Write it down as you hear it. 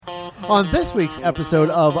On this week's episode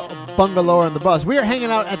of Bungalower on the Bus, we are hanging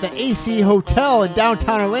out at the AC Hotel in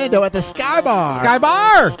downtown Orlando at the Sky Bar. Sky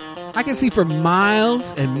Bar! I can see for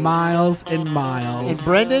miles and miles and miles. And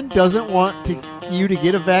Brendan doesn't want you to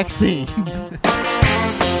get a vaccine.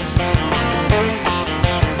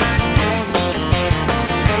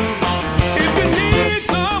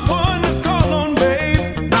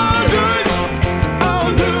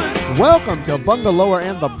 Welcome to Bungalower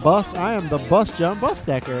and the Bus. I am the Bus John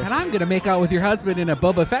Busdecker. And I'm going to make out with your husband in a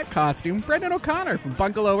Boba Fett costume, Brendan O'Connor from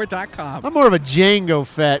Bungalower.com. I'm more of a Jango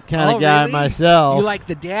Fett kind of guy really? myself. You like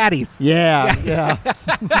the daddies. Yeah.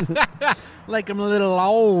 Like I'm a little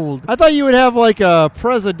old. I thought you would have like a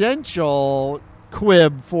presidential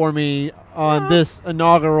quib for me on this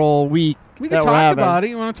inaugural week. We can talk about it.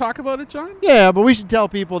 You want to talk about it, John? Yeah, but we should tell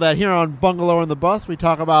people that here on Bungalower on the Bus, we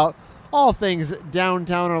talk about all things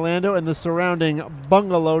downtown Orlando and the surrounding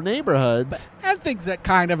bungalow neighborhoods. And things that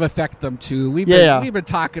kind of affect them, too. We've been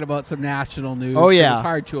talking about some national news. Oh, yeah. It's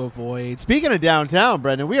hard to avoid. Speaking of downtown,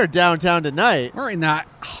 Brendan, we are downtown tonight. We're in the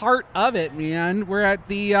heart of it, man. We're at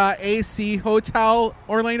the AC Hotel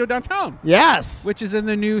Orlando downtown. Yes. Which is in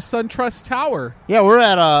the new SunTrust Tower. Yeah, we're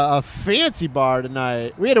at a fancy bar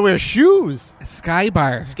tonight. We had to wear shoes. Sky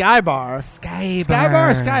Bar. Sky Bar. Sky Bar. Sky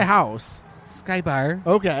Bar or Sky House? Sky Bar.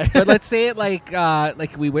 Okay. But let's say it like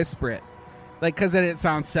we whisper it. Like, because then it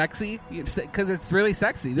sounds sexy. Because it's really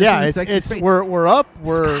sexy. This is a sexy space. We're up.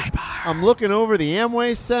 Sky Bar. I'm looking over the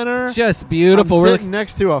Amway Center. Just beautiful. I'm We're sitting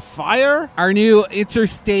next to a fire. Our new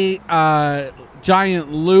interstate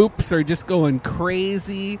giant loops are just going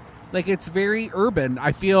crazy. Like, it's very urban.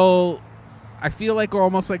 I feel like we're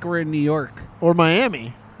almost like we're in New York. Or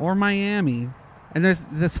Miami. And there's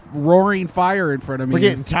this roaring fire in front of me. We're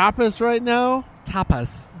getting tapas right now.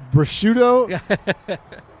 Tapas. Prosciutto.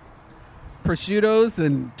 Prosciuttos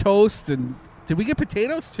and toast. And did we get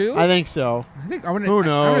potatoes too? I think so. Who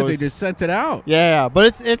knows? They just sent it out. Yeah,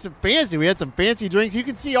 but it's fancy. We had some fancy drinks. You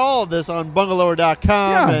can see all of this on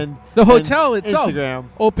bungalower.com. And the hotel itself Instagram.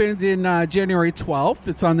 Opened in January 12th.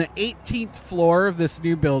 It's on the 18th floor of this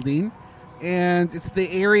new building. And it's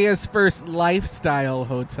the area's first lifestyle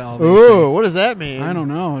hotel. Ooh, what does that mean? I don't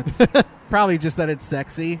know. It's probably just that it's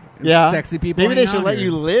sexy. Yeah. Sexy people. Maybe they should let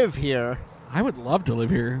you live here. I would love to live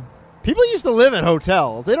here. People used to live at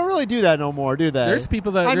hotels. They don't really do that no more, do they? There's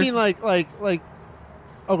people that... I mean, like,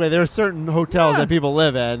 okay, there are certain hotels that people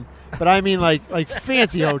live in, but I mean, like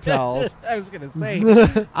fancy hotels. I was going to say.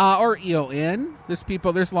 Or EON.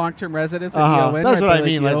 There's long-term residents at EON. That's right what I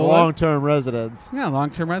mean, like long-term residents. Yeah,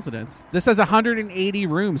 long-term residents. This has 180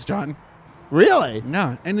 rooms, John. Really?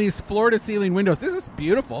 No, and these floor-to-ceiling windows. This is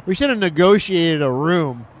beautiful. We should have negotiated a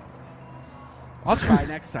room. I'll try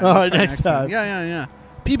next time. Next time. Yeah.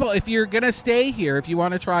 People, if you're going to stay here, if you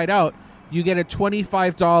want to try it out, you get a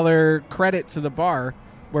 $25 credit to the bar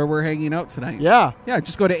where we're hanging out tonight. Yeah. Yeah,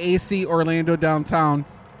 just go to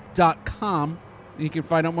ACOrlandoDowntown.com and you can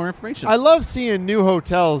find out more information. I love seeing new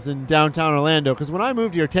hotels in downtown Orlando because when I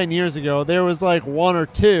moved here 10 years ago, there was like one or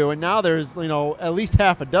two, and now there's, at least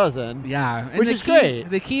half a dozen. Yeah. Which is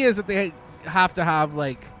great. The key is that they have to have,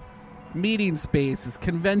 like, meeting spaces,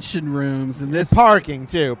 convention rooms, and this parking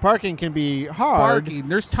too. Parking can be hard.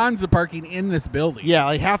 There's tons of parking in this building. Yeah,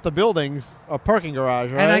 like half the building's a parking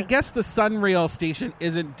garage, right? And I guess the Sunrail station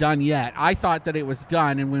isn't done yet. I thought that it was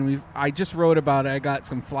done, and when I just wrote about it, I got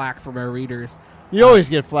some flack from our readers. You always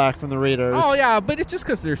get flack from the readers. Oh yeah, but it's just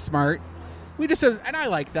because they're smart. We just have, and I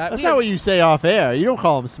like that. That's not what you say off air. You don't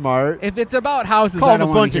call them smart. If it's about houses, call I them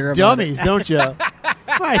don't a bunch of dummies, don't you?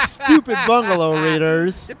 My stupid bungalow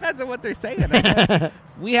readers. Depends on what they're saying.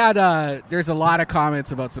 We had there's a lot of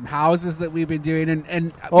comments about some houses that we've been doing,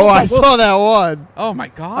 and I saw that one. Oh my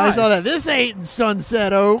god, I saw that. This ain't in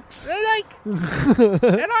Sunset Oaks. And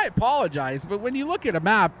I apologize, but when you look at a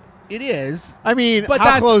map, it is. I mean, but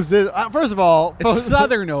how close is? First of all, it's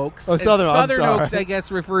Southern Oaks. Southern Oaks, I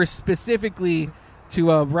guess, refers specifically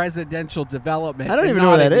to a residential development. I don't even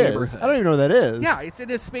know what that is. Yeah, it's in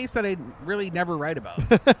a space that I really never write about.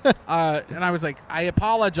 And I was like, I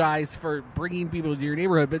apologize for bringing people to your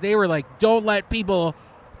neighborhood, but they were like, don't let them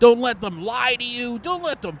lie to you. Don't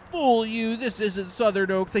let them fool you. This isn't Southern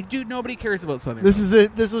Oaks. Like, dude, nobody cares about Southern Oaks.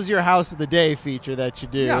 This was your House of the Day feature that you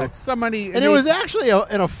do. Yeah, somebody. And it was actually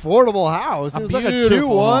an affordable house. It was like a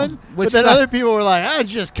 2-1. But then other people were like, it's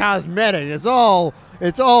just cosmetic. It's all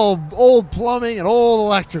It's all old plumbing and old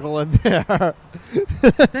electrical in there.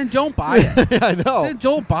 Then don't buy it. I know. Then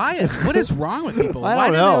don't buy it. What is wrong with people? I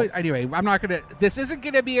don't know. Anyway, I'm not going to. This isn't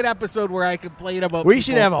going to be an episode where I complain about. We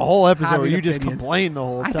should have a whole episode where having you just opinions. complain the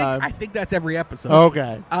whole time. I think that's every episode.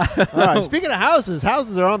 Okay. All right. Speaking of houses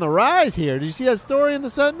are on the rise here. Did you see that story in the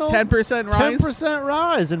Sentinel? 10% rise. 10%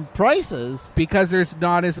 rise in prices. Because there's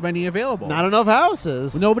not as many available. Not enough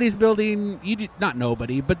houses. Nobody's building. Not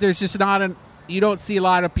nobody, but there's just not an. You don't see a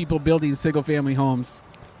lot of people building single-family homes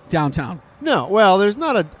downtown. No. Well, there's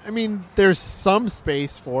not a. I mean, there's some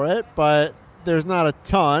space for it, but there's not a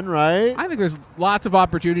ton, right? I think there's lots of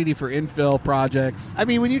opportunity for infill projects. I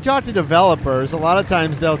mean, when you talk to developers, a lot of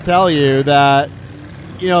times they'll tell you that,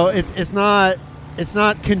 it's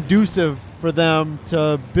not conducive for them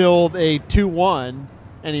to build a 2-1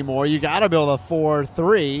 anymore. You got to build a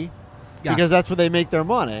 4-3 because that's where they make their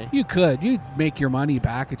money. You'd make your money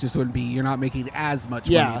back. It just wouldn't be. You're not making as much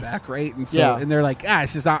money back, right? And so, and they're like,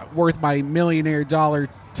 it's just not worth my millionaire dollar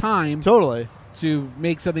time. Totally. To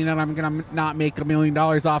make something that I'm going to not make $1 million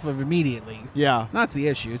off of immediately. Yeah. That's the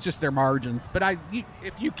issue. It's just their margins. But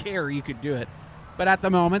if you care, you could do it. But at the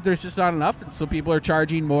moment, there's just not enough. And so people are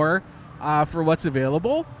charging more for what's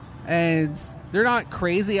available. And they're not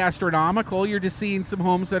crazy astronomical. You're just seeing some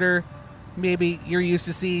homes that are maybe you're used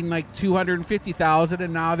to seeing like $250,000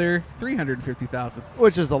 and now they're $350,000.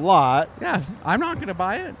 Which is a lot. Yeah. I'm not going to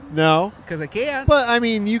buy it. No. Because I can't. But, I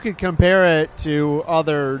mean, you could compare it to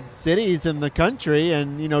other cities in the country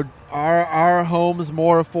and, are homes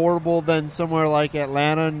more affordable than somewhere like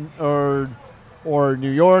Atlanta or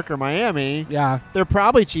New York or Miami? Yeah. They're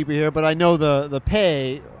probably cheaper here, but I know the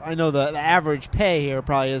pay. I know the average pay here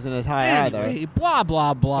probably isn't as high either. Blah,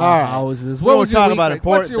 blah, blah right. houses. We'll talk about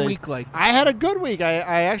important What's your things. week like? I had a good week.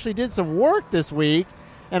 I actually did some work this week,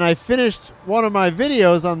 and I finished one of my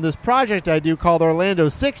videos on this project I do called Orlando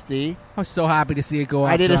 60. I was so happy to see it go up,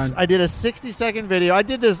 I did John. a 60-second video.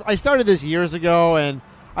 I started this years ago, and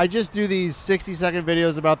I just do these 60-second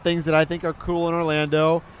videos about things that I think are cool in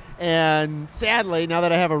Orlando. And sadly, now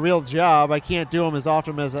that I have a real job, I can't do them as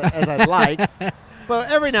often as I'd like. But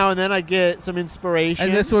every now and then I get some inspiration.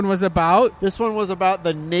 And this one was about? This one was about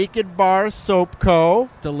the Naked Bar Soap Co.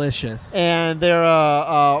 Delicious. And they're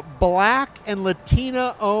a Black and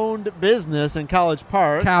Latina-owned business in College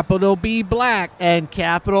Park. Capital B Black. And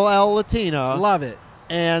capital L Latina. Love it.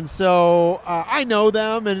 And so I know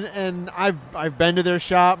them, and I've been to their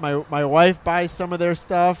shop. My wife buys some of their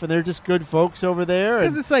stuff, and they're just good folks over there.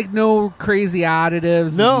 Because it's like no crazy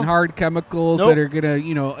additives and hard chemicals that are going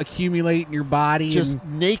to, accumulate in your body. Just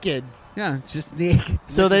naked. Yeah, just naked.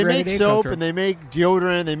 So they make soap, and they make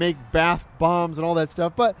deodorant, they make bath bombs and all that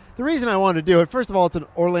stuff. But the reason I wanted to do it, first of all, it's an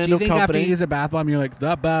Orlando company. Do you think after you use a bath bomb, you're like,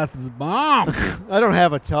 that bath is bomb? I don't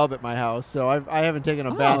have a tub at my house, so I haven't taken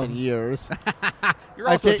a bath in years. You're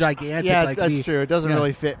also gigantic. Yeah, like that's me. true. It doesn't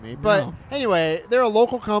really fit me. But anyway, they're a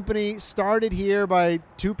local company, started here by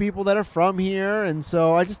two people that are from here, and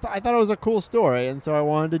so I thought it was a cool story, and so I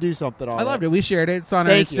wanted to do something on it. I loved it. We shared it. It's on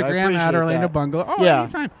our Instagram at Orlando Bungalow. Oh,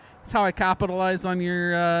 anytime. That's how I capitalize on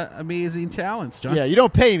your amazing talents, John. Yeah, you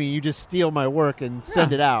don't pay me. You just steal my work and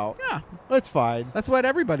send it out. Yeah. That's fine. That's what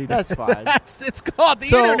everybody does. That's fine. It's called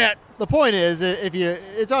the internet. The point is,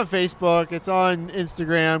 it's on Facebook, it's on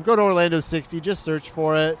Instagram, go to Orlando 60, just search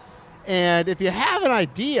for it. And if you have an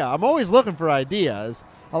idea, I'm always looking for ideas.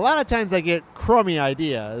 A lot of times I get crummy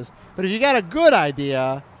ideas. But if you got a good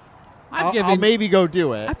idea, I'll maybe go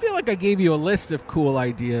do it. I feel like I gave you a list of cool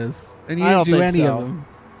ideas, and you didn't do any of them.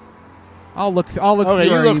 I'll look through our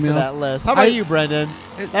emails. For that list. How about you, Brendan?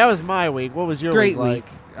 That was my week. What was your week like?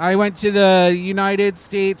 I went to the United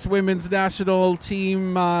States Women's National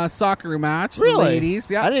Team soccer match. Really? The ladies.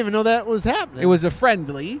 Yeah. I didn't even know that was happening. It was a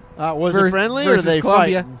friendly. Was it friendly or versus they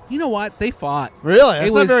Columbia? fight? You know what? They fought. Really?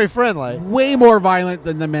 It's not very friendly. Way more violent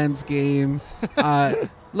than the men's game.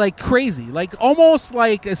 Like crazy. Like almost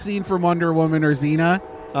like a scene from Wonder Woman or Xena.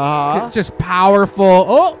 Just powerful.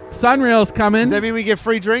 Oh, Sunrail's coming. Does that mean we get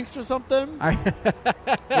free drinks or something?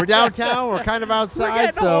 We're downtown. We're kind of outside, we're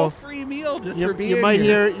getting so a whole free meal just for being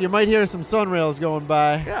here. You might hear some Sunrails going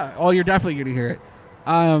by. Yeah. Oh, you're definitely going to hear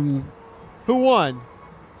it. Who won?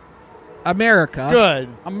 America. Good.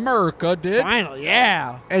 America did. Finally,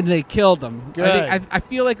 yeah. And they killed them. Good. I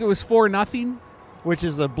feel like it was 4-0, which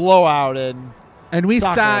is a blowout And we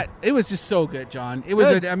soccer. sat. It was just so good, John. It was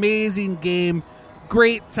an amazing game.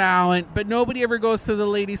 Great talent, but nobody ever goes to the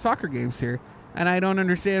ladies soccer games here, and I don't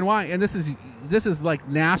understand why. And this is like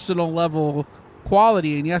national level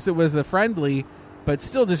quality. And yes, it was a friendly, but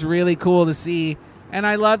still just really cool to see. And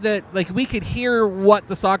I love that, like, we could hear what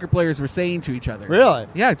the soccer players were saying to each other. Really?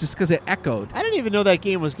 Yeah, just because it echoed. I didn't even know that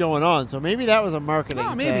game was going on, so maybe that was a marketing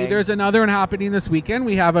Oh, maybe. thing. There's another one happening this weekend.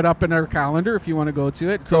 We have it up in our calendar if you want to go to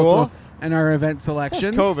it. It's Cool. also in our event Plus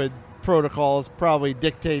selections. COVID protocols probably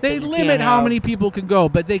dictate They that you limit can't how have- many people can go,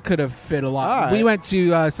 but they could have fit a lot. All right. We went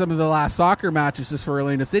to some of the last soccer matches just for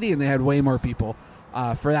Orlando City, and they had way more people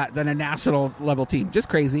for that than a national level team. Just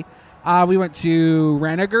crazy. We went to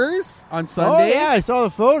Renegers on Sunday. Oh, yeah, I saw the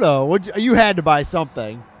photo. You had to buy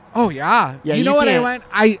something. Oh, yeah. Yeah, you know you what?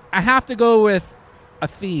 can't- I have to go with a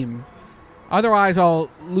theme. Otherwise, I'll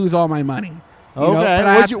lose all my money. You know, Okay. but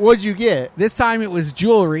I have What'd you get? This time it was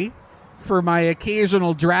jewelry for my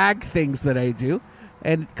occasional drag things that I do.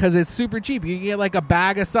 And because it's super cheap. You can get like a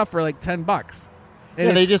bag of stuff for like $10. And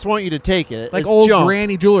Yeah, they it's just want you to take it. like It's old junk.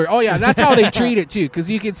 granny jewelry. Oh, yeah. That's how they treat it, too. Because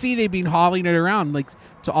you can see they've been hauling it around like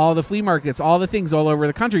to all the flea markets, all the things all over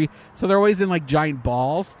the country. So they're always in like giant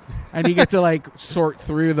balls. And you get to like sort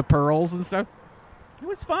through the pearls and stuff. It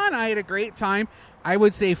was fun. I had a great time. I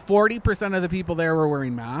would say 40% of the people there were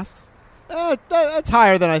wearing masks. That's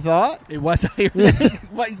higher than I thought. It was higher than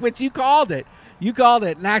but you called it. You called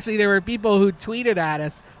it. And actually, there were people who tweeted at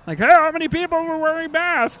us like, hey, how many people were wearing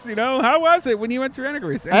masks? You know, how was it when you went to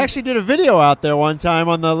Renegers? I actually did a video out there one time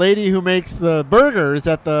on the lady who makes the burgers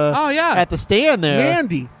at the at the stand there.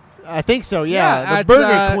 Mandy. I think so. Yeah, the at,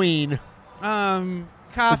 Burger Queen,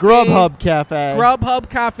 Cafe. the Grubhub Cafe. Grubhub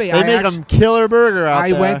Cafe. They make them killer burger out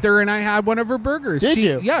I there. went there and I had one of her burgers. Did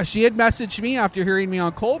you? Yeah, she had messaged me after hearing me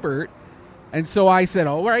on Colbert. And so I said,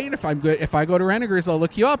 all right, if I'm good, if I go to Renegers, I'll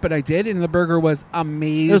look you up. And I did, and the burger was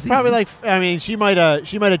amazing. It was probably like, I mean, she might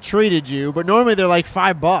have treated you, but normally they're like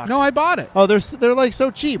 $5. No, I bought it. Oh, they're like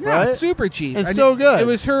so cheap, Yeah, right? it's super cheap. And so good. It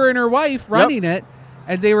was her and her wife running it,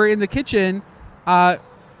 and they were in the kitchen,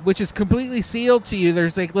 which is completely sealed to you.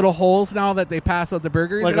 There's like little holes now that they pass out the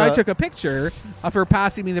burgers. Like and I took a picture of her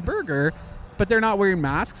passing me the burger, but they're not wearing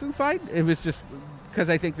masks inside. It was just because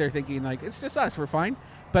I think they're thinking like, it's just us, we're fine.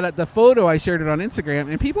 But at the photo, I shared it on Instagram,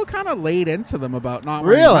 and people kind of laid into them about not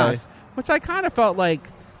wearing Really? masks, which I kind of felt like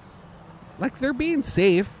they're being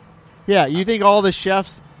safe. Yeah, you think all the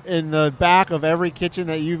chefs in the back of every kitchen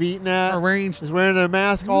that you've eaten at Are wearing is wearing a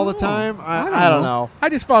mask all the No, time? I don't know. I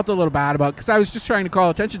just felt a little bad about it because I was just trying to call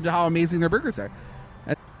attention to how amazing their burgers are.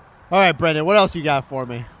 All right, Brendan, what else you got for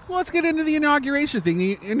me? Well, let's get into the inauguration thing.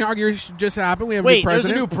 The inauguration just happened. We have Wait, a new there's a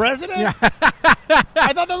president. new president? Yeah.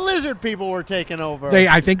 I thought the lizard people were taking over.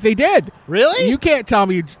 I think they did. Really? You can't tell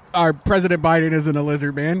me our President Biden isn't a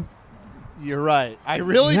lizard man. You're right. I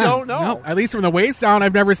really Yeah, don't know. no, at least from the waist down,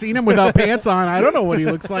 I've never seen him without pants on. I don't know what he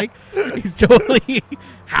looks like. He's totally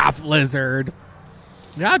half lizard.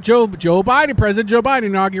 Yeah, Joe Biden, President Joe Biden,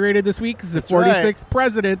 inaugurated this week as the 46th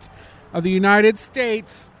president of the United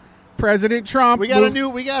States. President Trump. We got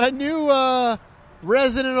a new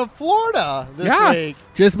resident of Florida this week.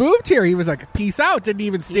 Just moved here. He was like, peace out. Didn't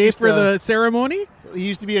even stay used for to- the ceremony. He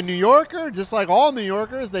used to be a New Yorker, just like all New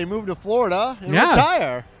Yorkers. They moved to Florida and Yeah.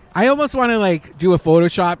 retire. I almost want to like do a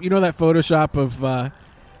Photoshop. You know that Photoshop of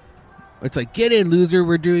it's like, get in, loser,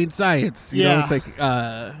 we're doing science. You know, Yeah. it's like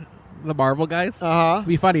the Marvel guys. Uh-huh. It'd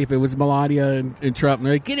be funny if it was Melania and Trump. And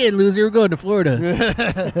they're like, get in, loser, we're going to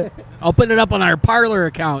Florida. I'll put it up on our Parlor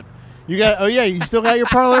account. You still got your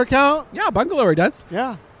Parlor account? Yeah, Bungalower does.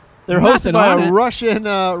 Yeah. They're Nothing hosted by on a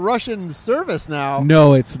it. Russian service now.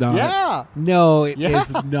 No, it's not. Yeah. No, it Yeah.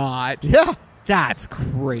 is not. Yeah. That's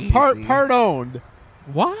crazy. Part owned.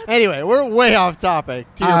 What? Anyway, we're way off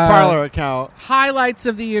topic to your Parlor account. Highlights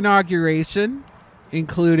of the inauguration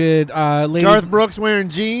included Lady Garth Brooks wearing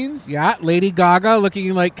jeans. Yeah, Lady Gaga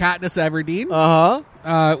looking like Katniss Everdeen,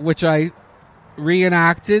 which I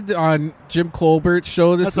reenacted on Jim Colbert's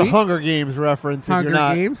show this That's week. a Hunger Games reference. if Hunger you're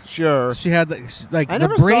not Games? Sure. She had like I the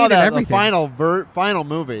never braid saw and that everything. the final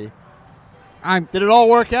movie. Did it all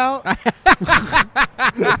work out?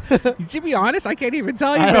 To be honest, I can't even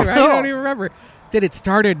tell you. I don't I know. don't even remember. Did it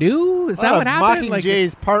start anew? Is that what happened?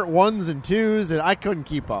 Mockingjays part 1s and 2s, and I couldn't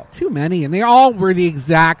keep up. Too many, and they all were the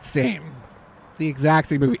exact same. The exact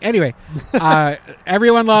same movie. Anyway,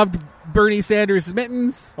 everyone loved Bernie Sanders'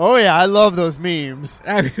 mittens. Oh yeah, I love those memes.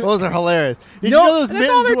 Those are hilarious. Did No, you know those that's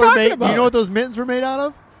all mittens they're were talking made? about. You know what those mittens were made out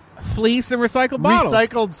of? Fleece and recycled bottles.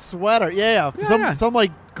 Recycled sweater. Yeah. Yeah. Some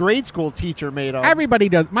like grade school teacher made them. Everybody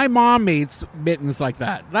does. My mom made mittens like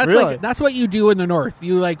that. That's Really? that's what you do in the North.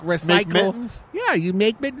 You like recycle. Make mittens? Yeah, you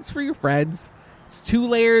make mittens for your friends. It's 2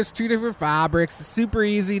 layers, 2 different fabrics. It's super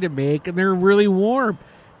easy to make, and they're really warm.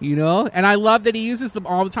 You know, and I love that he uses them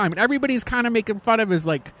all the time. And everybody's kind of making fun of his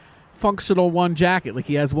like functional one jacket. Like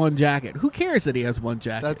he has one jacket. Who cares that he has one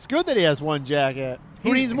jacket? That's good that he has one jacket.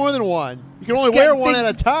 Who needs more than one? You can only Get wear one things-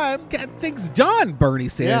 at a time. Get things done, Bernie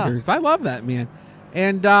Sanders. I love that man.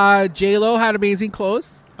 And J-Lo had amazing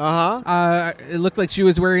clothes. It looked like she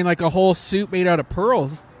was wearing like a whole suit made out of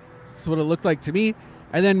pearls. That's what it looked like to me.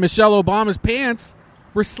 And then Michelle Obama's pants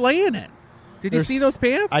were slaying it. Did you see those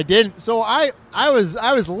pants? I didn't. So I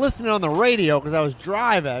was listening on the radio because I was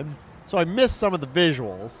driving, so I missed some of the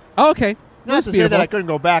visuals. Oh, okay. Not to say that I couldn't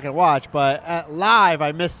go back and watch, but live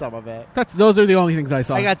I missed some of it. Those are the only things I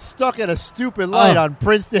saw. I got stuck at a stupid light on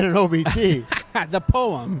Princeton and OBT. The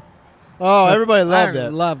poem. Oh, everybody loved I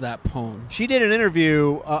it. love that poem. She did an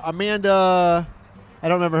interview. Amanda, I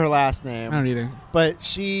don't remember her last name. I don't either. But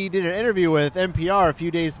she did an interview with NPR a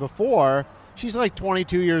few days before. She's like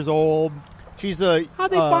 22 years old. She's the...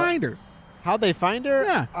 How'd they find her? How'd they find her?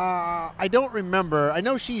 Yeah. I don't remember. I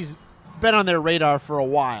know she's been on their radar for a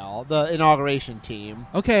while, the inauguration team.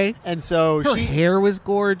 Okay. And so Her hair was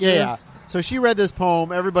gorgeous. Yeah. So she read this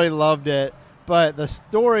poem. Everybody loved it. But the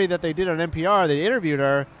story that they did on NPR, they interviewed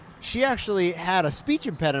her, she actually had a speech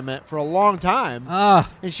impediment for a long time.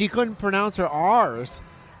 And she couldn't pronounce her R's.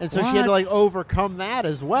 And so she had to like overcome that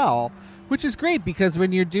as well. Which is great because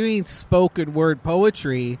when you're doing spoken word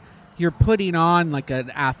poetry, you're putting on like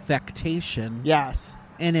an affectation Yes.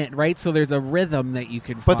 in it, right? So there's a rhythm that you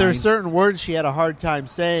can find. But there's certain words she had a hard time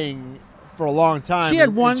saying for a long time. She had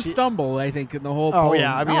and one she- stumble, I think, in the whole Oh, poem.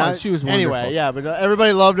 yeah. I mean, she was wonderful. Anyway, yeah. But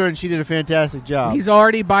everybody loved her, and she did a fantastic job.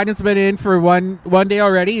 Biden's been in for one day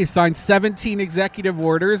already. He signed 17 executive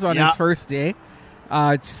orders on his first day.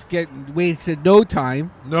 Wasted no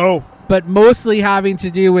time. No. But mostly having to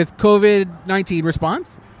do with COVID-19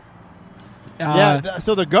 response.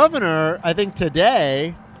 So the governor, I think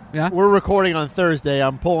today, we're recording on Thursday.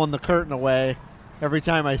 I'm pulling the curtain away every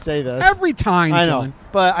time I say this. Every time, I know. John.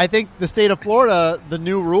 But I think the state of Florida, the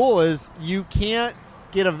new rule is you can't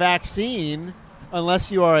get a vaccine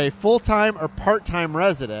unless you are a full-time or part-time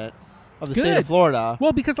resident of the state of Florida.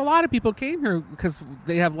 Well, because a lot of people came here because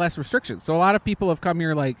they have less restrictions. So a lot of people have come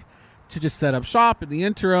here like to just set up shop in the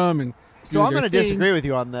interim. And so I'm going to disagree with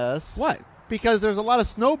you on this. What? Because there's a lot of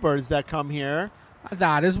snowbirds that come here.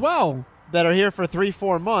 That as well. That are here for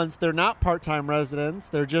 3-4 months. They're not part-time residents.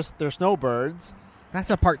 They're snowbirds. That's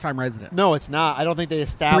a part-time resident. No, it's not. I don't think they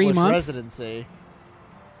established 3 months? residency.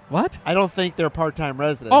 What? I don't think they're part-time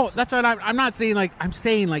residents. Oh, that's what I'm not saying. Like I'm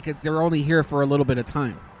saying, like they're only here for a little bit of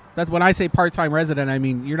time. That's when I say part-time resident. I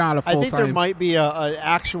mean you're not a full-time. I think there might be an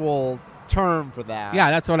actual term for that. Yeah,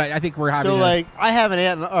 that's what I think we're having. So, like, I have an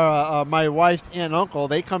aunt, my wife's aunt and uncle.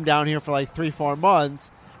 They come down here for like 3-4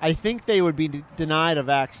 months. I think they would be denied a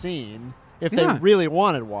vaccine if they really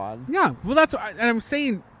wanted one. Yeah, well, that's what I'm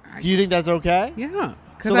saying. Do you think that's okay? Yeah.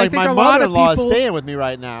 So, like, my mother-in-law is staying with me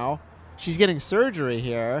right now. She's getting surgery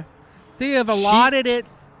here. They have allotted it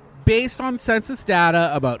based on census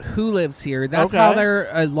data about who lives here. That's how they're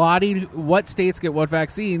allotting what states get what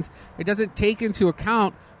vaccines. It doesn't take into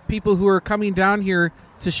account people who are coming down here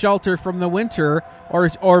to shelter from the winter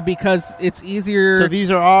or because it's easier. So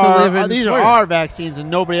these are our vaccines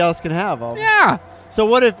and nobody else can have them. Yeah. So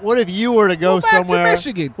what if you were to go somewhere? To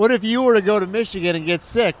Michigan. What if you were to go to Michigan and get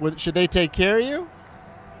sick? Should they take care of you?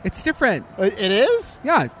 It's different. It is?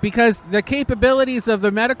 Yeah, because the capabilities of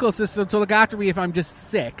the medical system to look after me if I'm just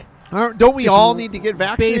sick. Don't we all need to get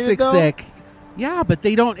vaccinated? Basic though? sick. Yeah, but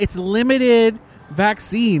they don't. It's limited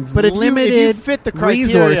vaccines. But if you fit the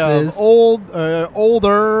criteria resources, of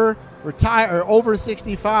older, retired, or over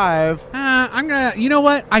 65, I'm gonna. You know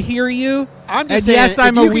what? I hear you. I'm just saying. Yes,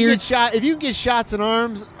 I'm a weird shot. If you can get shots in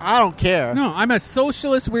arms, I don't care. No, I'm a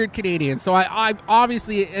socialist, weird Canadian. So I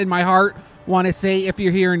obviously in my heart want to say if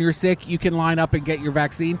you're here and you're sick, you can line up and get your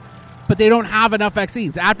vaccine. But they don't have enough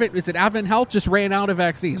vaccines. Advent Health just ran out of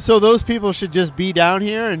vaccines. So those people should just be down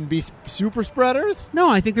here and be super spreaders? No,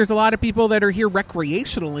 I think there's a lot of people that are here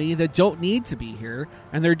recreationally that don't need to be here,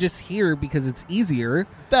 and they're just here because it's easier.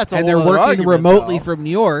 That's a and whole they're other working argument, remotely though. from New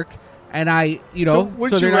York, and so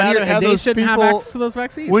they're not here, and they shouldn't have access to those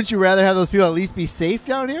vaccines. Wouldn't you rather have those people at least be safe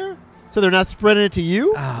down here, so they're not spreading it to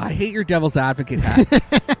you? I hate your devil's advocate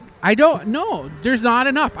hat. I don't know. There's not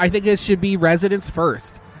enough. I think it should be residents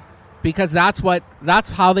first. Because that's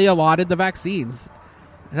how they allotted the vaccines.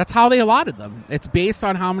 That's how they allotted them. It's based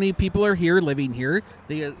on how many people are here living here.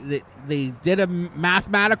 They did a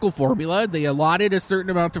mathematical formula. They allotted a certain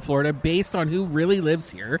amount to Florida based on who really lives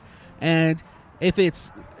here. And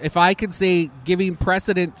if I could say giving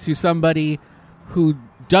precedent to somebody who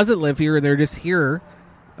doesn't live here and they're just here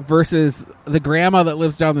versus the grandma that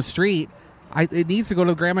lives down the street, it needs to go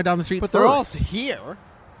to the grandma down the street But first. they're all here.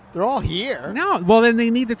 They're all here. No, well then they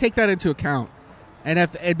need to take that into account,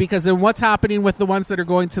 because then what's happening with the ones that are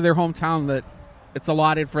going to their hometown that it's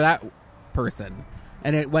allotted for that person,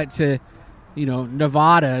 and it went to,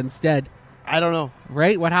 Nevada instead. I don't know.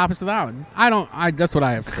 Right? What happens to that one? That's what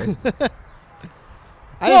I have to say.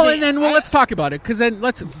 Let's talk about it, because then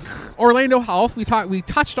Orlando Health. We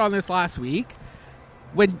touched on this last week.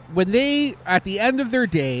 When they, at the end of their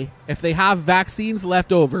day, if they have vaccines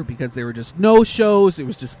left over, because there were just no shows, it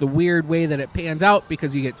was just the weird way that it pans out,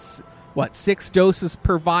 because you get 6 doses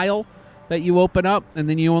per vial that you open up, and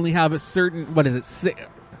then you only have a certain,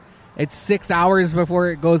 it's 6 hours before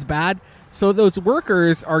it goes bad. So those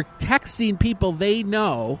workers are texting people they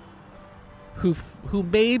know who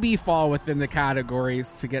maybe fall within the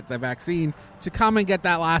categories to get the vaccine to come and get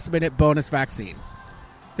that last minute bonus vaccine.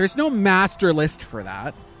 There's no master list for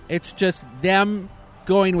that. It's just them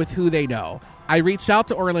going with who they know. I reached out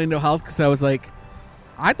to Orlando Health because I was like,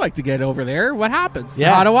 I'd like to get over there. What happens?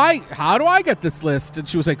 Yeah. How do I get this list? And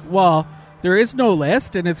she was like, well, there is no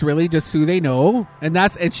list, and it's really just who they know.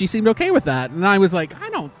 And she seemed okay with that. And I was like, I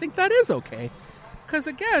don't think that is okay. Because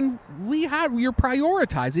again, you're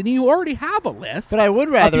prioritizing. You already have a list. But I would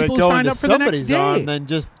rather it go into somebody's arm on than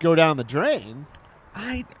just go down the drain.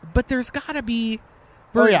 But there's got to be.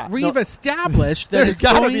 We've established that there's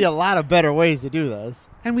got to be a lot of better ways to do this.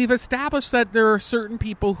 And we've established that there are certain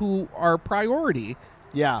people who are priority.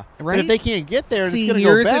 Yeah. Right? And if they can't get there, it's going to go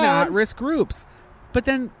seniors bad. and at-risk groups. But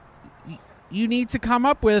then you need to come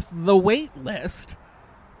up with the wait list.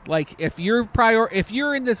 Like, if you're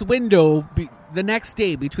in this window the next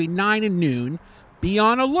day between 9 and noon, be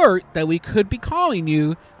on alert that we could be calling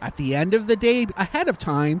you at the end of the day ahead of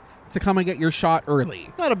time to come and get your shot early.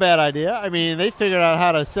 Not a bad idea. I mean, they figured out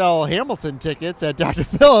how to sell Hamilton tickets at Dr.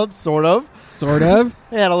 Phillips, sort of.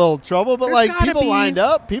 They had a little trouble, but people lined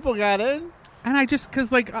up. People got in. And because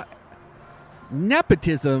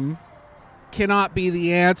nepotism cannot be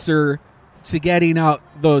the answer to getting out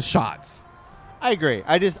those shots. I agree.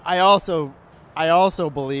 I also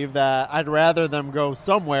believe that I'd rather them go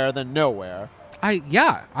somewhere than nowhere. I'm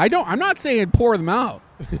not saying pour them out.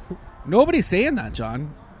 Nobody's saying that,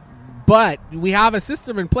 John. But we have a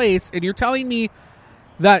system in place, and you're telling me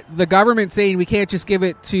that the government's saying we can't just give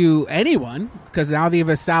it to anyone, because now they've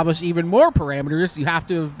established even more parameters. You have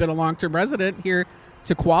to have been a long-term resident here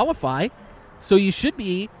to qualify. So you should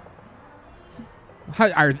be.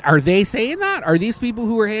 Are they saying that? Are these people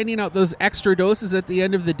who are handing out those extra doses at the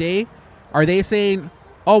end of the day, are they saying,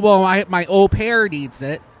 oh, well, my au pair needs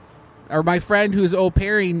it? Or my friend who's au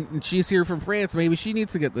pairing, and she's here from France, maybe she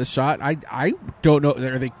needs to get this shot. I don't know.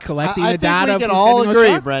 Are they collecting the data? I think we can all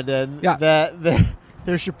agree, Brendan, that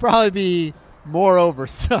there should probably be more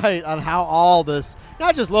oversight on how all this,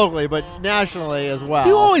 not just locally, but nationally as well.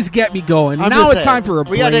 You always get me going. Now it's time for a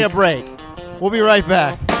break. We got to take a break. We'll be right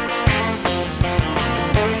back.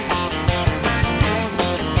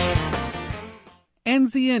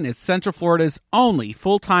 Enzian is Central Florida's only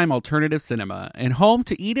full-time alternative cinema and home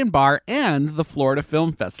to Eden Bar and the Florida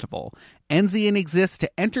Film Festival. Enzian exists to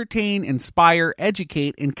entertain, inspire,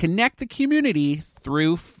 educate, and connect the community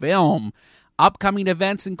through film. Upcoming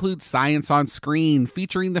events include Science on Screen,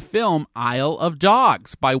 featuring the film Isle of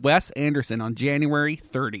Dogs by Wes Anderson on January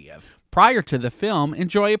 30th. Prior to the film,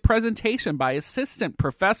 enjoy a presentation by Assistant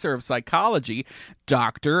Professor of Psychology,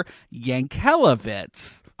 Dr.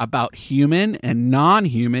 Yankelevitz, about human and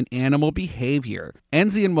non-human animal behavior.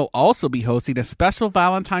 Enzian will also be hosting a special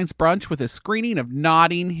Valentine's brunch with a screening of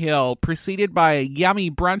Notting Hill, preceded by a yummy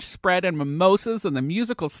brunch spread and mimosas and the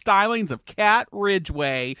musical stylings of Cat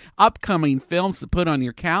Ridgway. Upcoming films to put on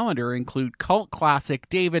your calendar include cult classic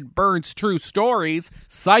David Byrne's True Stories,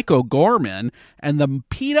 Psycho Gorman, and the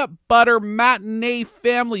peanut butter matinee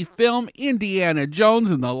family film Indiana Jones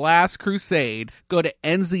and the Last Crusade. Go to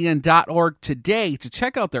enzian.org today to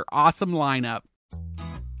check out their awesome lineup.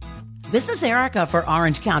 This is Erica for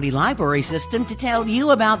Orange County Library System to tell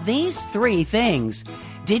you about these 3 things.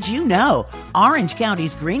 Did you know Orange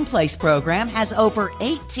County's Green Place program has over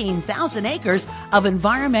 18,000 acres of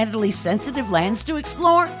environmentally sensitive lands to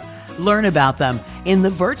explore? Learn about them in the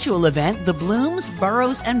virtual event The Blooms,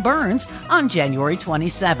 Burrows, and Burns on January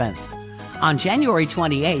 27th. On January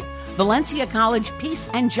 28th, Valencia College Peace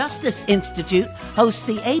and Justice Institute hosts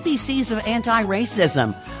the ABCs of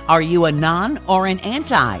Anti-Racism. Are you a non or an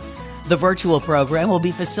anti? The virtual program will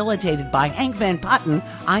be facilitated by Hank Van Putten,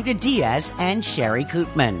 Ida Diaz, and Sherry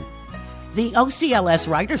Koopman. The OCLS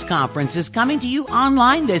Writers Conference is coming to you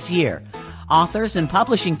online this year. Authors and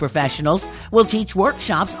publishing professionals will teach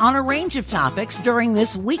workshops on a range of topics during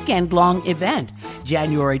this weekend-long event,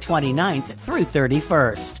 January 29th through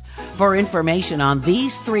 31st. For information on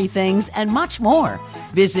these 3 things and much more,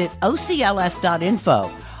 visit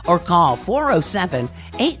ocls.info or call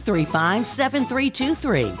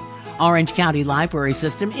 407-835-7323. Orange County Library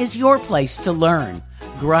System is your place to learn,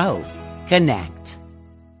 grow, connect.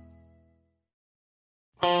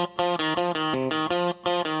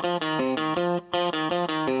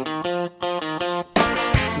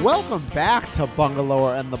 Welcome back to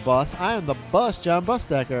Bungalower and the Bus. I am the bus, John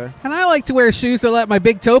Busdecker. And I like to wear shoes that let my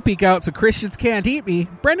big toe peek out so Christians can't eat me.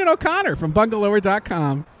 Brendan O'Connor from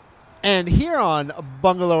bungalower.com. And here on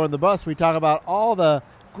Bungalower and the Bus, we talk about all the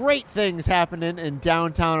great things happening in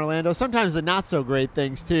downtown Orlando, sometimes the not so great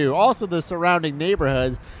things too, also the surrounding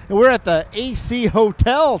neighborhoods. And we're at the AC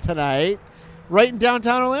Hotel tonight, right in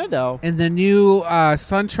downtown Orlando. And the new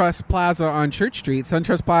SunTrust Plaza on Church Street.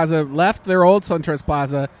 SunTrust Plaza left their old SunTrust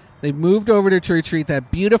Plaza. They moved over to Church Street, that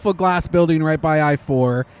beautiful glass building right by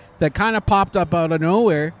I-4 that kind of popped up out of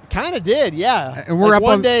nowhere. Kind of did, yeah. And we're like up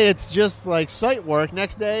one on, day it's just like site work.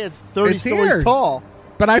 Next day it's 30 It's stories here. tall.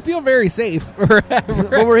 But I feel very safe. But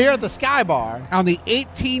we're here at the Sky Bar. On the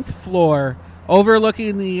 18th floor,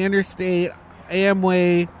 overlooking the Interstate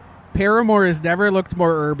Amway. Paramore has never looked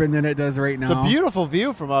more urban than it does right now. It's a beautiful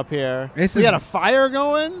view from up here. We This got is- a fire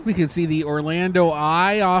going. We can see the Orlando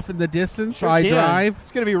Eye off in the distance. Sure I can. drive.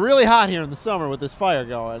 It's going to be really hot here in the summer with this fire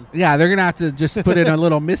going. Yeah, they're going to have to just put in a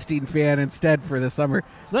little misting fan instead for the summer.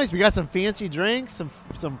 It's nice. We got some fancy drinks,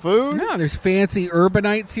 some food, Yeah, there's fancy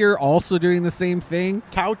urbanites here also doing the same thing.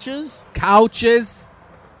 couches. Couches,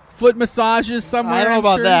 foot massages somewhere. I don't know I'm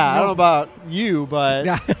about sure. that. I don't know No. about you, but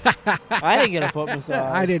Yeah. I didn't get a foot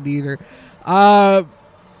massage. I didn't either.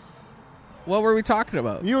 What were we talking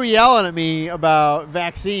about? You were yelling at me about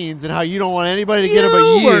vaccines and how you don't want anybody to get them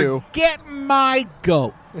but were you. getting my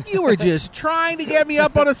goat. You were just trying to get me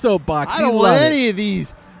up on a soapbox. I You don't want love it. any of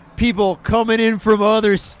these people coming in from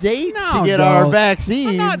other states No, to get no. our vaccine.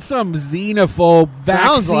 I'm not some xenophobe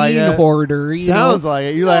Sounds vaccine like it. hoarder. You Sounds know? like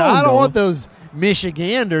it. You're like, I don't No. want those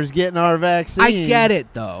Michiganders getting our vaccine. I get it,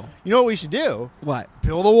 though. You know what we should do? What?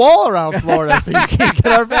 Build a wall around Florida so you can't get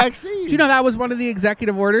our vaccine. Do you know that was one of the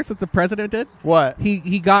executive orders that the president did? What?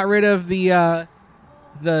 He got rid of the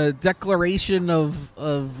declaration of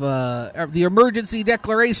the emergency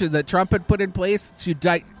declaration that Trump had put in place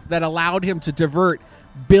that allowed him to divert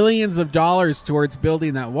billions of dollars towards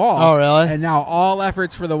building that wall. Oh, really? And now all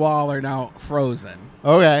efforts for the wall are now frozen.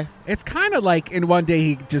 Okay. It's kind of like in one day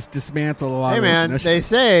he just dismantled a lot Hey, of those man, initiatives.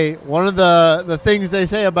 they say one of the things they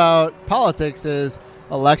say about politics is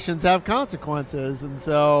elections have consequences. And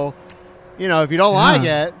so, you know, if you don't like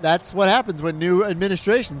it, that's what happens when new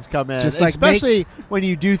administrations come in. Just like especially when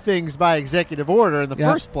you do things by executive order in the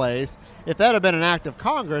Yeah. first place. If that had been an act of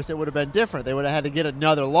Congress, it would have been different. They would have had to get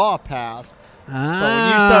another law passed. But when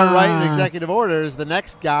you start writing executive orders, the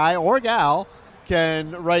next guy or gal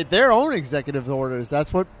can write their own executive orders.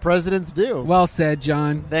 That's what presidents do. Well said,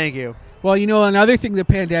 John. Thank you. Well, you know, another thing the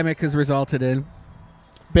pandemic has resulted in,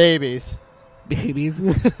 Babies. babies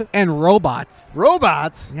and robots.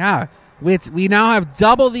 Robots. Yeah. We now have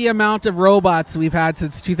double the amount of robots we've had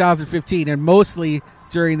since 2015, and mostly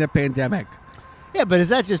during the pandemic. Yeah, but is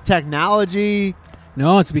that just technology?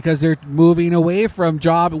 No, it's because they're moving away from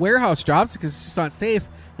warehouse jobs because it's just not safe.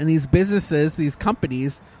 And these businesses, these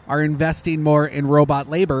companies, are investing more in robot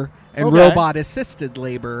labor and Okay. robot-assisted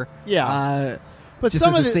labor. Yeah. But just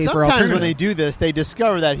some as of a safer sometimes when alternative. they do this, they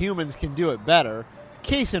discover that humans can do it better.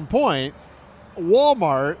 Case in point,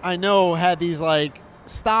 Walmart, I know, had these like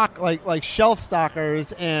shelf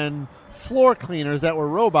stockers and floor cleaners that were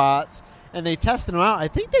robots, and they tested them out. I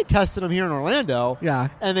think they tested them here in Orlando. Yeah.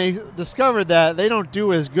 And they discovered that they don't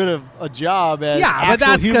do as good of a job as Yeah, but actual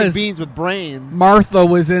that's human 'cause beings with brains. Martha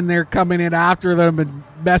was in there coming in after them and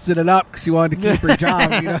messing it up because she wanted to keep her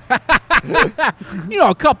job. You know,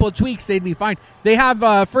 a couple of tweaks, they'd be fine. They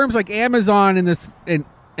have firms like Amazon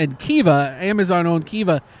and Kiva. Amazon owned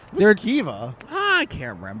Kiva. What's Kiva? I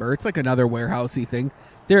can't remember. It's like another warehousey thing.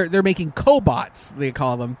 They're making cobots, they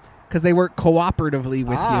call them, because they work cooperatively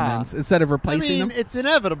with humans instead of replacing them. It's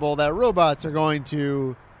inevitable that robots are going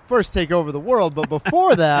to first take over the world, but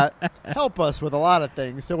before that, help us with a lot of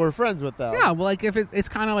things. So we're friends with them. Yeah, well, like if it's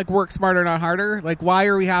kind of like work smarter, not harder. Like why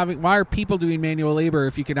are people doing manual labor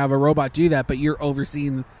if you can have a robot do that, but you're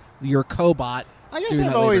overseeing your cobot? I guess doing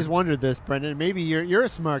I've that always labor? wondered this, Brendan. Maybe you're a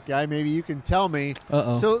smart guy. Maybe you can tell me.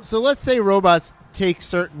 Uh-oh. So let's say robots take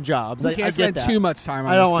certain jobs. We I can't get spend that. too much time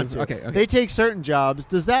on I this don't want 'cause- to. Okay. They take certain jobs.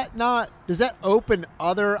 Does that open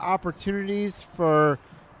other opportunities for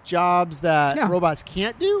jobs that Yeah. robots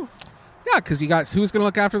can't do? Yeah, because you got who's going to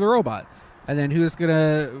look after the robot, and then who's going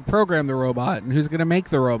to program the robot, and who's going to make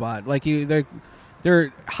the robot. Like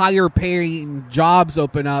they're higher paying jobs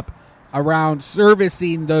open up around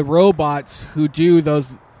servicing the robots who do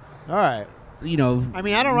those All right. You know, I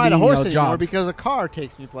mean, I don't ride a horse anymore jobs. because a car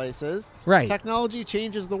takes me places. Right. Technology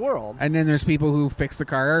changes the world. And then there's people who fix the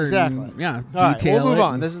car. Exactly. And, yeah. All right, Detail we'll move it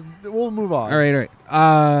on. and- We'll move on. All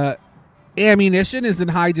right. Ammunition is in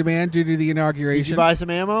high demand due to the inauguration. Did you buy some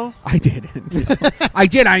ammo? I didn't. I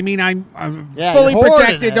did. I mean, I'm Yeah, fully you're hoarding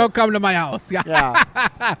protected. it. Don't come to my house.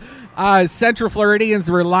 Yeah. Central Floridians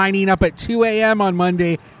were lining up at 2 a.m. on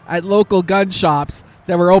Monday at local gun shops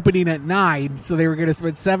that were opening at 9. So they were going to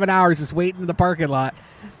spend 7 hours just waiting in the parking lot.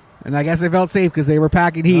 And I guess they felt safe because they were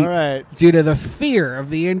packing heat All right. due to the fear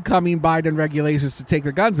of the incoming Biden regulations to take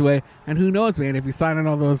their guns away. And who knows, man, if you sign on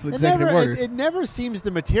all those executive orders. It never seems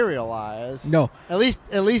to materialize. No. At least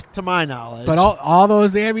to my knowledge. But all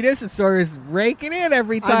those ammunition stores raking in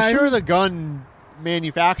every time. I'm sure the gun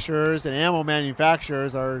manufacturers and ammo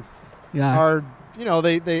manufacturers are you know,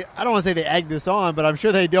 they I don't want to say they egg this on, but I'm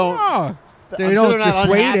sure they don't. Oh, they I'm don't sure they're not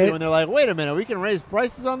dissuade unhappy it. when they're like, wait a minute, we can raise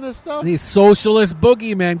prices on this stuff. These socialist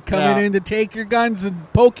boogeymen coming Yeah. in to take your guns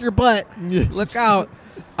and poke your butt. Look out.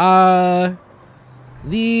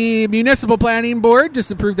 The Municipal Planning Board just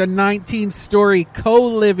approved a 19-story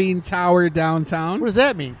co-living tower downtown. What does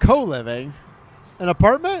that mean? Co-living, an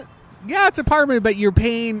apartment? Yeah, it's an apartment, but you're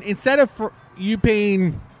paying, instead of you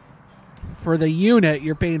paying for the unit,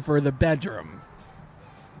 you're paying for the bedroom.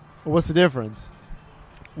 What's the difference?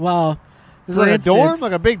 Well, Is it for like a dorm, instance,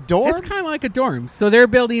 like a big dorm? It's kind of like a dorm. So they're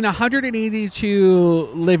building 182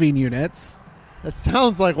 living units. That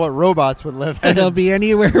sounds like what robots would live in. And they'll be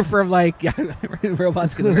anywhere from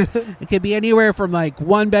robots can work. It could be anywhere from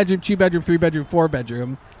 1 bedroom, 2 bedroom, 3 bedroom, 4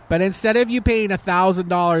 bedroom. But instead of you paying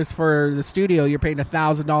 $1,000 for the studio, you're paying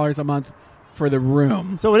 $1,000 a month for the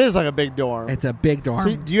room. So it is like a big dorm. It's a big dorm.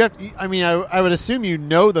 So do you have to, I mean, I would assume you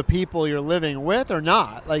know the people you're living with or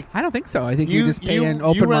not. Like I don't think so. I think you just pay an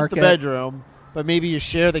open you rent market. the bedroom, but maybe you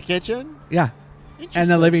share the kitchen Yeah, and the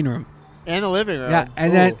Interesting. living room. and the living room. Yeah,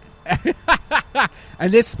 and Ooh. then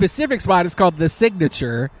and this specific spot is called the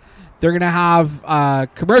Signature. They're gonna have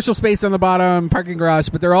commercial space on the bottom, parking garage,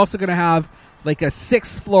 but they're also gonna have like a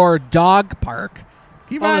 6th floor dog park.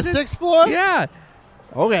 Can you on the imagine? 6th floor. Yeah,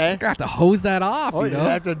 Okay. you're gonna have to hose that off. Oh, you you know.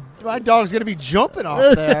 have to, my dog's gonna be jumping off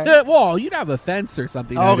there. Well, you'd have a fence or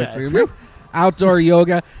something. I'd Okay. assume. Outdoor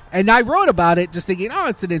yoga. And I wrote about it just thinking, oh,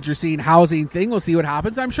 it's an interesting housing thing. We'll see what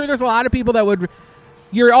happens. I'm sure there's a lot of people that would.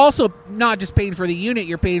 You're also not just paying for the unit,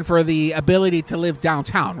 you're paying for the ability to live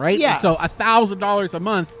downtown, right? Yes. So $1,000 a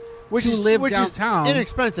month which to is live which downtown. is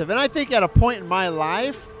inexpensive. And I think at a point in my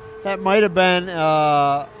life, that might have been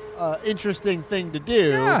an interesting thing to do,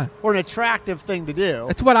 Yeah. or an attractive thing to do.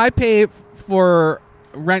 That's what I pay for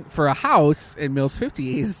rent for a house in Mills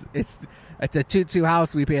 50. It's a 2-2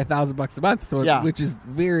 house. We pay $1,000 a month, so Yeah. which is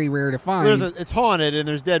very rare to find. It's haunted, and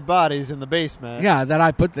there's dead bodies in the basement. Yeah, that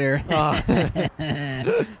I put there.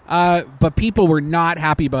 Uh, But people were not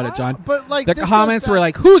happy about it, John. but like The this comments goes were back-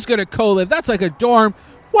 like, "Who's going to co-live? That's like a dorm.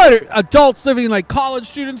 What are adults living like college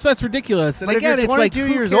students? That's ridiculous." And but again, if you're it's like 22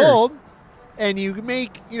 who years cares? old and you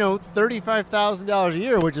make $35,000 a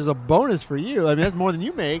year, which is a bonus for you. I mean, that's more than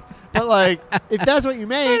you make. But like, if that's what you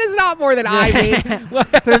make, It is not more than I made. but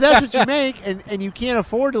if that's what you make, and you can't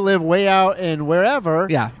afford to live way out and wherever,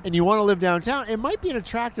 Yeah. and you want to live downtown, it might be an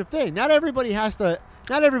attractive thing. Not everybody has to.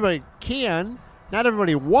 Not everybody can. Not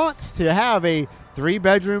everybody wants to have a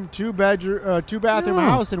 3-bedroom, 2-bathroom No.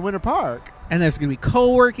 house in Winter Park. And there's going to be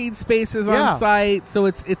co-working spaces Yeah. on site, so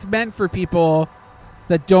it's meant for people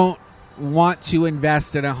that don't want to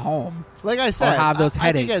invest in a home. Like I said, have those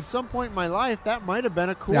I think headaches. at some point in my life that might have been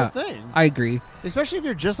a cool Yeah. thing. I agree. Especially if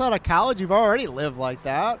you're just out of college, you've already lived like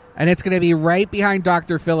that. And it's going to be right behind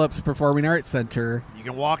Dr. Phillips Performing Arts Center. You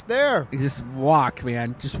can walk there. You just walk,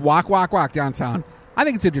 man. Just walk downtown. I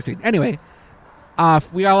think it's interesting. Anyway,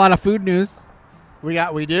 we got a lot of food news. We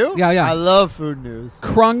do? Yeah. I love food news.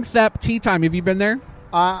 Krungthep Tea Time. Have you been there?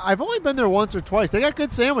 I've only been there once or twice. They got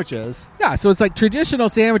good sandwiches. Yeah, so it's like traditional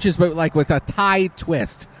sandwiches, but like with a Thai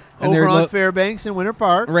twist. And Over they're on Fairbanks in Winter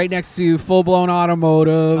Park. right next to Full Blown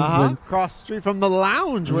Automotive. and- Across the street from the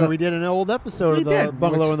lounge where Yeah. we did an old episode We of the did,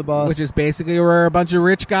 Bungalow which- on the Bus. which is basically where a bunch of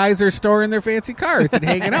rich guys are storing their fancy cars and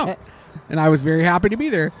hanging out. And I was very happy to be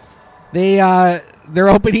there. They're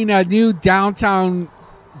opening a new downtown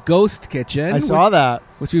ghost kitchen. I saw that.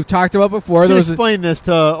 which we've talked about before. You should Those explain this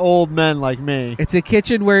to old men like me. it's a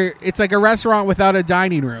kitchen where it's like a restaurant without a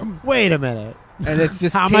dining room, Wait a minute. and it's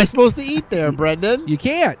just How am I supposed to eat there, Brendan? you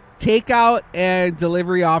can't takeout and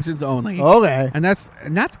delivery options only. Okay. And that's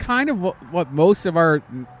kind of what most of our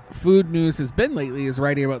food news has been lately, is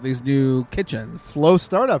writing about these new kitchens. Slow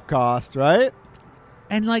startup cost, right?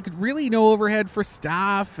 And really no overhead for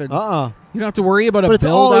staff, and You you don't have to worry about But a it's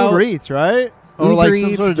build all out. Uber Eats, right? Or Uber like some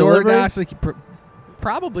Eats, sort of delivery? DoorDash, like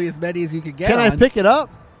probably as many as you could get. Can I pick it up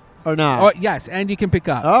or not? Oh, yes, and you can pick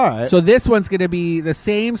up. All right. So this one's going to be the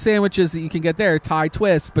same sandwiches that you can get there, Thai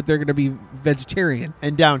twist, but they're going to be vegetarian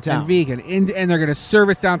And downtown. and vegan, and they're going to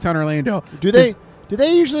service downtown Orlando. Do they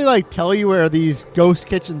usually like tell you where these ghost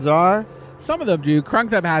kitchens are? Some of them do.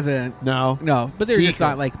 Crunk Up hasn't. No. No, but they're just Secret.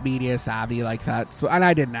 not like media savvy like that. So, and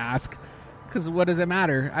I didn't ask because what does it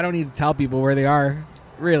matter? I don't need to tell people where they are.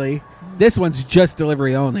 Really, this one's just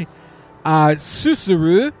delivery only.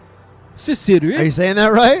 Susuru. Are you saying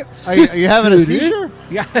that right? Are you having a seizure?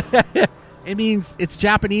 Yeah. It means it's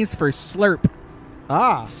Japanese for slurp.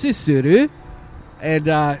 Ah. Susuru. And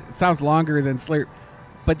it sounds longer than slurp.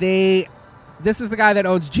 But this is the guy that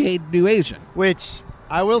owns Jade New Asian. Which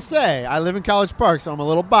I will say, I live in College Park, so I'm a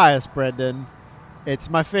little biased, Brendan. It's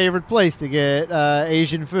my favorite place to get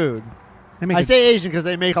Asian food. I say Asian because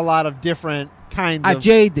they make a lot of different kinds At of...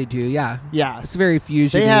 Jade they do, yeah. Yes. It's very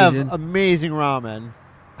fusion They have Asian. amazing ramen.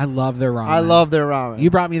 I love their ramen. I love their ramen. You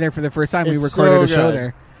brought me there for the first time. We It's recorded so a show good.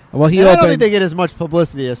 there. Well, he And I opened... don't think they get as much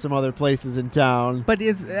publicity as some other places in town. But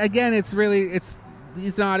it's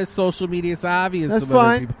he's not as social media savvy as That's some other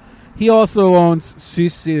fine. people. He also owns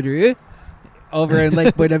Susuru over in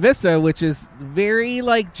Lake Buena Vista, which is very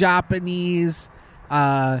like Japanese,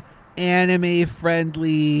 anime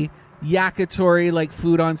friendly, yakitori like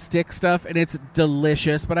food on stick stuff, and it's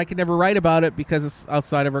delicious. But I can never write about it because it's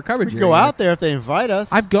outside of our coverage We can go area. out there if they invite us.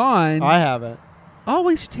 I've gone. I haven't. Oh,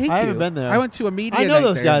 we should take you. I haven't been there. I went to a media I know night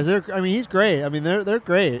those there. guys. He's great. I mean, they're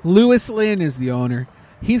great. Lewis Lin is the owner.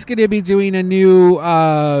 He's going to be doing a new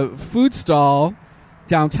food stall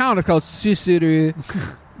downtown. It's called Susuru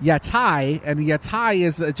Yatai, and Yatai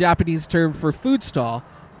is a Japanese term for food stall.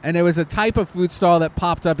 And it was a type of food stall that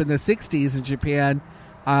popped up in the 60s in Japan,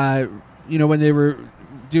 when they were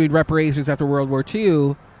doing reparations after World War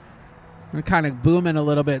II. Kind of booming a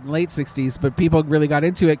little bit in the late 60s, but people really got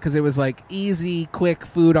into it because it was like easy, quick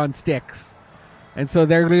food on sticks. And so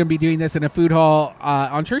they're going to be doing this in a food hall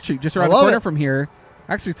on Church Street, just around the love corner it. from here.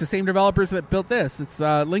 Actually, it's the same developers that built this. It's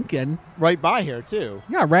Lincoln. Right by here, too.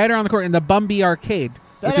 Yeah, right around the corner in the Bumby Arcade.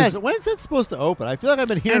 When's that supposed to open? I feel like I've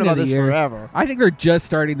been hearing End about of the this year. forever. I think they're just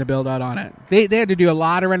starting to build out on it. They had to do a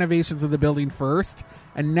lot of renovations of the building first,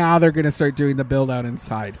 and now they're going to start doing the build out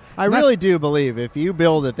inside. I really do believe if you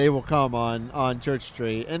build it, they will come on Church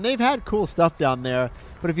Street. And they've had cool stuff down there.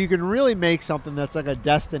 But if you can really make something that's like a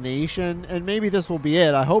destination, and maybe this will be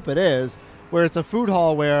it, I hope it is, where it's a food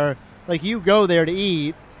hall where like you go there to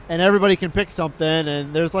eat and everybody can pick something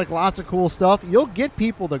and there's like lots of cool stuff, you'll get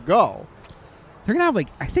people to go. They're going to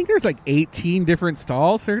have I think there's 18 different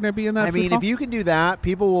stalls they're going to be in that I food mean, hall. if you can do that,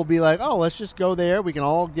 people will be like, oh, let's just go there. We can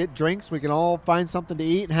all get drinks. We can all find something to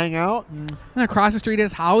eat and hang out. And across the street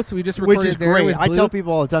is House. We just recorded which is there great. with I Blue. tell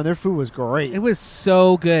people all the time, their food was great. It was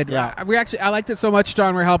so good. Yeah. I liked it so much,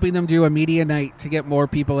 John. We're helping them do a media night to get more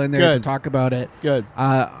people in there to Good. talk about it. Good.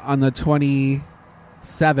 On the 27th.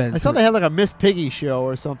 I saw they had like a Miss Piggy show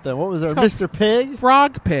or something. What was there? It's called Mr. Pig?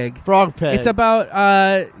 Frog Pig. Frog Pig. It's about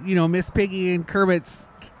Miss Piggy and Kermit's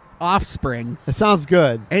offspring. It sounds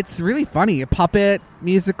good. It's really funny. A puppet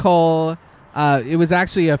musical. It was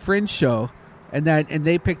actually a Fringe show, and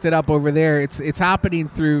they picked it up over there. It's happening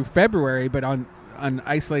through February, but on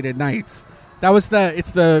isolated nights. It's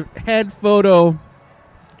the head photo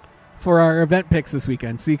for our event picks this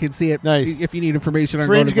weekend, so you can see it. Nice. If you need information on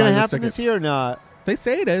Fringe going going to to buy happen tickets. this year or not? They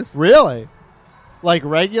say it is. Really? Like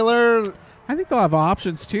regular? I think they'll have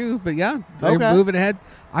options too, but yeah, they're Okay. moving ahead.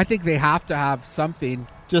 I think they have to have something.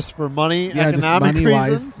 Just for money, Yeah, just economic money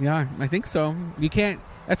reasons? wise. Yeah, I think so. You can't.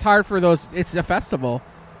 It's hard for those. It's a festival,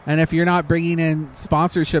 and if you're not bringing in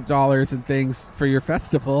sponsorship dollars and things for your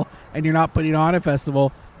festival, and you're not putting on a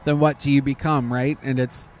festival, then what do you become, right?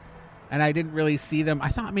 And I didn't really see them. I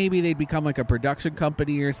thought maybe they'd become like a production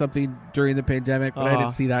company or something during the pandemic, but I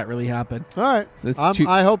didn't see that really happen. All right. So it's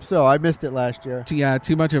I hope so. I missed it last year.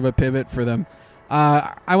 Too much of a pivot for them.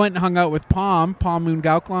 I went and hung out with Palm Moon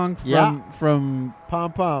Gauklong from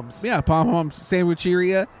Pom-poms. Palm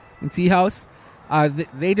Sandwicheria in Tea House.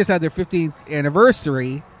 They just had their 15th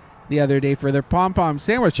anniversary the other day for their Pom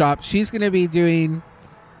Sandwich Shop. She's going to be doing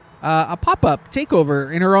a pop-up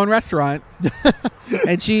takeover in her own restaurant.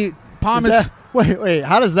 And Palm is... Wait,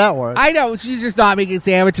 how does that work? I know, she's just not making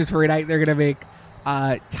sandwiches for a night. They're going to make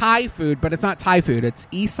Thai food, but it's not Thai food. It's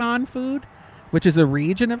Isan food, which is a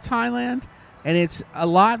region of Thailand. And it's a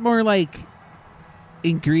lot more like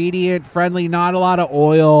ingredient friendly, not a lot of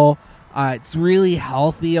oil. It's really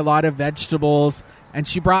healthy, a lot of vegetables. And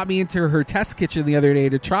she brought me into her test kitchen the other day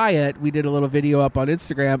to try it. We did a little video up on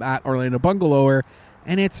Instagram at Orlando Bungalower,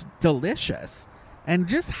 and it's delicious. and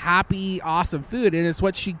just happy, awesome food. And it's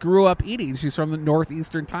what she grew up eating. She's from the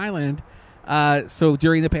northeastern Thailand. So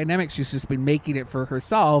during the pandemic, she's just been making it for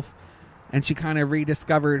herself. And she kind of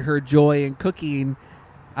rediscovered her joy in cooking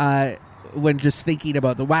when just thinking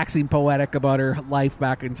about waxing poetic about her life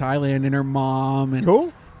back in Thailand and her mom and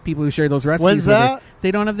Cool. people who share those recipes When's with her. that?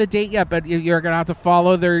 They don't have the date yet, but you're going to have to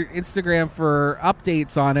follow their Instagram for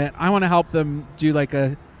updates on it. I want to help them do like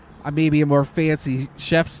a maybe a more fancy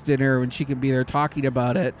chef's dinner when she can be there talking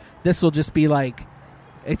about it. This will just be like,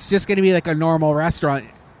 it's just going to be like a normal restaurant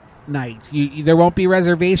night. There won't be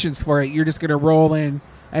reservations for it. You're just going to roll in,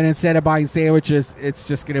 and instead of buying sandwiches, it's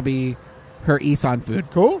just going to be her eats on food.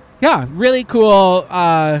 Cool. Yeah, really cool. They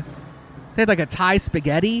had like a Thai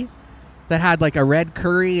spaghetti that had like a red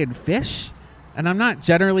curry and fish. And I'm not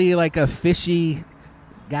generally like a fishy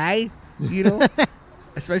guy, you know,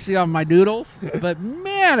 especially on my noodles. But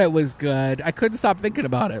man, it was good. I couldn't stop thinking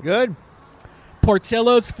about it. Good.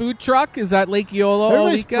 Portillo's food truck is at Lake Eola all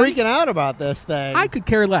Everybody's weekend. freaking out about this thing. I could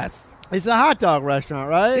care less. It's a hot dog restaurant,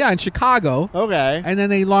 right? Yeah, in Chicago. Okay. And then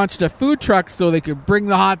they launched a food truck so they could bring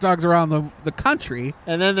the hot dogs around the country.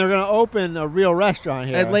 And then they're going to open a real restaurant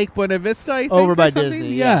here. At Lake Buena Vista, I think. Over or by something?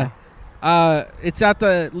 Disney, Yeah. It's at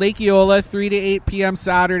the Lake Eola, 3 to 8 p.m.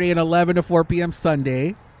 Saturday and 11 to 4 p.m.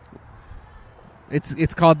 Sunday.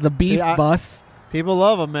 It's called the Beef Bus. People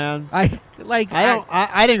love them, man. I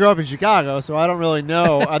didn't grow up in Chicago, so I don't really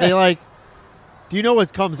know. Are they like? Do you know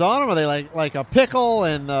what comes on them? Are they like a pickle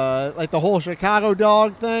and like the whole Chicago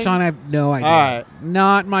dog thing? John, I have no idea. All right.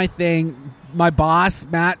 Not my thing. My boss,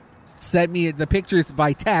 Matt, sent me the pictures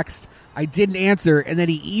by text. I didn't answer, and then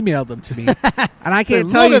he emailed them to me. And I can't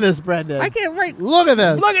tell you. Look at this, Brendan. I can't write. Look at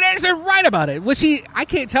this. Look at it. He write about it. I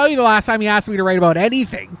can't tell you the last time he asked me to write about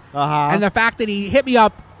anything. Uh-huh. And the fact that he hit me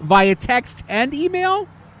up via text and email,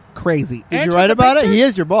 crazy. Did And you write took a about it? picture. He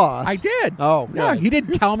is your boss. I did. Oh, yeah. good. He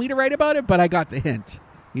didn't tell me to write about it, but I got the hint.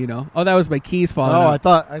 You know. Oh, that was my keys falling Oh, out. I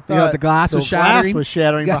thought You know, the glass was shattering. Glass was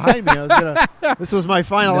shattering Yeah. behind me. This was my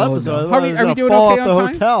final No, episode. no. Are we doing fall okay off on the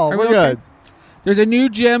time? hotel. Are we We're okay? good. There's a new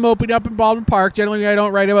gym opening up in Baldwin Park. Generally, I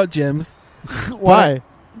don't write about gyms. Why?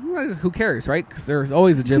 Well, who cares, right? Because there's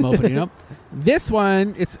always a gym opening up. This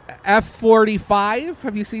one, it's F45.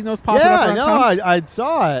 Have you seen those popping up Yeah, around no, town? I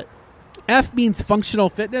saw it. F means functional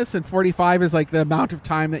fitness, and 45 is like the amount of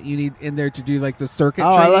time that you need in there to do like the circuit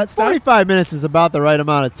Oh, training stuff. 45 minutes is about the right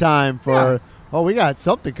amount of time for. Yeah. Oh, we got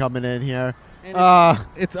something coming in here. And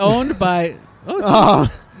it's owned by.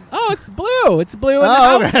 It's blue. It's blue in the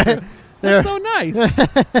Oh, house. okay. That's so nice.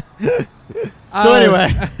 So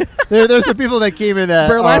anyway, there's some people that came in that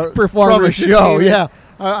Burlesque performers from a just show. came in. Yeah,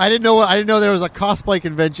 I didn't know there was a cosplay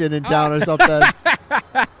convention in town or something.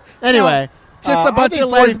 Anyway, Just a I bunch think of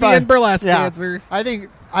lesbian 45 burlesque yeah, dancers. I think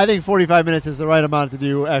 45 minutes is the right amount to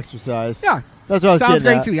do exercise. Yeah. That's what I was Sounds getting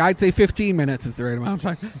great at. to me. I'd say 15 minutes is the right amount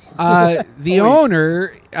of time. The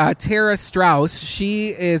owner, Tara Strauss, she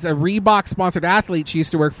is a Reebok-sponsored athlete. She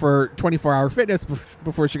used to work for 24 Hour Fitness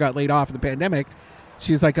before she got laid off in the pandemic.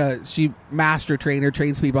 She's like she master trainer,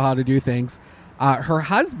 trains people how to do things. Her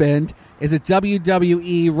husband is a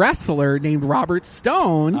WWE wrestler named Robert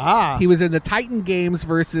Stone. Ah. He was in the Titan Games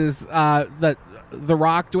versus the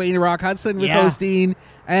Rock, Dwayne "The Rock" Hudson was Yeah. hosting,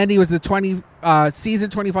 and he was the season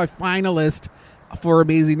 25 finalist for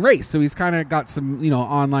Amazing Race. So he's kind of got some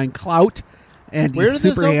online clout, and Where he's did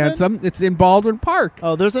this super open? handsome. It's in Baldwin Park,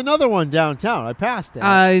 Oh, there's another one downtown. I passed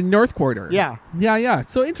it. North Quarter. Yeah. Yeah.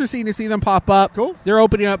 So interesting to see them pop up. Cool. They're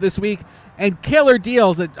opening up this week, and killer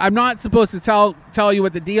deals. That I'm not supposed to tell you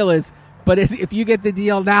what the deal is, but if you get the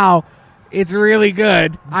deal now, it's really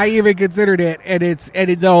good. I even considered it, and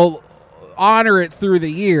they'll honor it through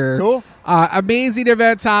the year. Cool. Amazing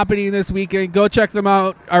events happening this weekend. Go check them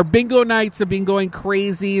out. Our bingo nights have been going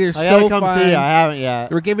crazy. They're I gotta so come fun. see. I haven't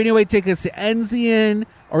yet. We're giving away tickets to Enzian,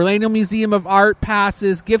 Orlando Museum of Art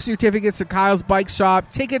passes, gift certificates to Kyle's Bike Shop,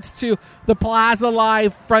 tickets to the Plaza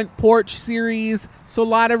Live Front Porch series. So a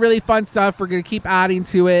lot of really fun stuff. We're going to keep adding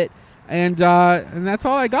to it, and that's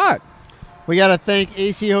all I got. We got to thank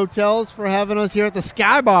AC Hotels for having us here at the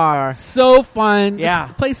Sky Bar. So fun. Yeah.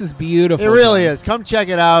 This place is beautiful. It really John. is. Come check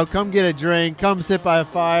it out. Come get a drink. Come sit by a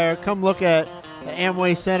fire. Come look at the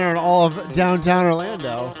Amway Center and all of downtown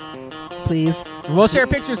Orlando. Please. We'll share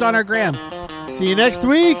pictures on our gram. See you next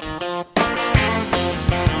week.